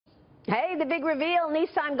Hey, the big reveal,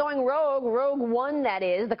 Nissan going rogue. Rogue One, that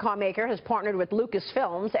is. The car maker has partnered with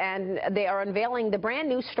Lucasfilms, and they are unveiling the brand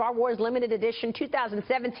new Star Wars limited edition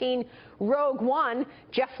 2017 Rogue One.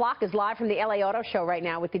 Jeff Flock is live from the LA Auto Show right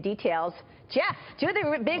now with the details. Jeff, do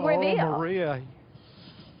the big reveal. Oh, Maria,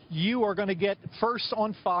 you are going to get first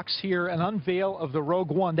on Fox here an unveil of the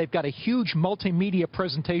Rogue One. They've got a huge multimedia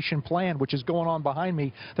presentation plan, which is going on behind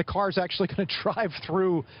me. The car is actually going to drive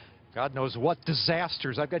through God knows what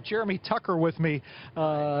disasters. I've got Jeremy Tucker with me,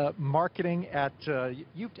 marketing at,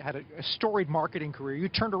 you've had a storied marketing career. You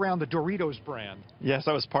turned around the Doritos brand. Yes,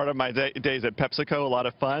 that was part of my days at PepsiCo, a lot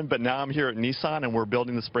of fun, but now I'm here at Nissan and we're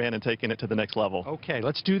building this brand and taking it to the next level. Okay,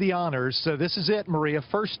 let's do the honors. So this is it, Maria.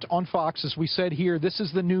 First on Fox, as we said here, this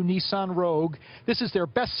is the new Nissan Rogue. This is their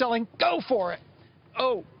best-selling, go for it.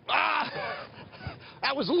 Oh,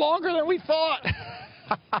 that was longer than we thought.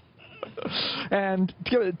 And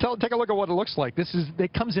take a look at what it looks like.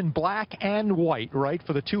 It comes in black and white, right,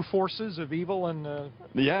 for the two forces of evil and...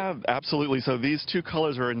 Yeah, absolutely. So these two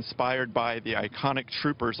colors are inspired by the iconic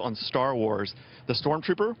troopers on Star Wars. The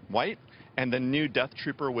Stormtrooper, white, and the new Death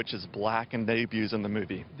Trooper, which is black and debuts in the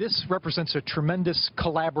movie. This represents a tremendous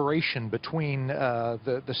collaboration between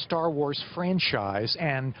the Star Wars franchise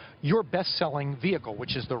and your best-selling vehicle,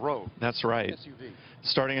 which is the Rogue. That's right. SUV.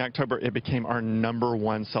 Starting in October, it became our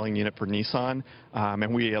 #1 selling unit for Nissan,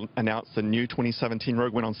 and we announced the new 2017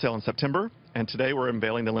 Rogue went on sale in September, and today we're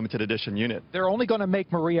unveiling the limited edition unit. They're only going to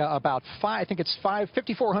make, Maria, about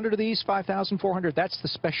 5,400 of these, 5,400. That's the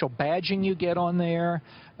special badging you get on there,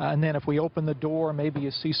 and then if we open the door, maybe you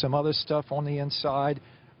see some other stuff on the inside.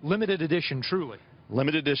 Limited edition, truly.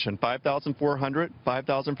 Limited edition, 5,400,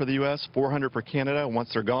 5,000 for the U.S., 400 for Canada. Once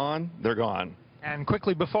they're gone, they're gone. And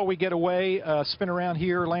quickly, before we get away, spin around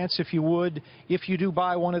here, Lance, if you would. If you do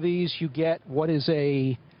buy one of these, you get what is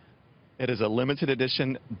a... It is a limited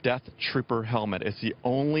edition Death Trooper helmet. It's the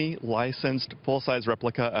only licensed full-size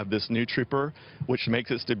replica of this new trooper, which makes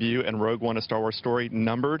its debut in Rogue One: A Star Wars Story,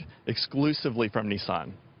 numbered exclusively from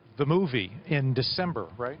Nissan. The movie in December,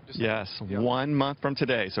 right? December. Yes, yep. 1 month from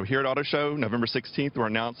today. So here at Auto Show, November 16th, we're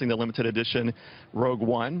announcing the limited edition Rogue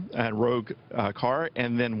One and Rogue car,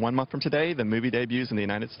 and then 1 month from today, the movie debuts in the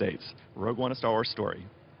United States. Rogue One: A Star Wars Story.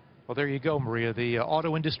 Well, there you go, Maria. The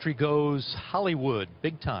auto industry goes Hollywood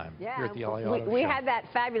big time here at the LA Auto Show. We had that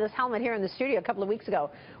fabulous helmet here in the studio a couple of weeks ago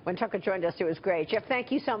when Tucker joined us. It was great. Jeff,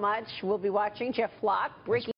 thank you so much. We'll be watching. Jeff Flock, breaking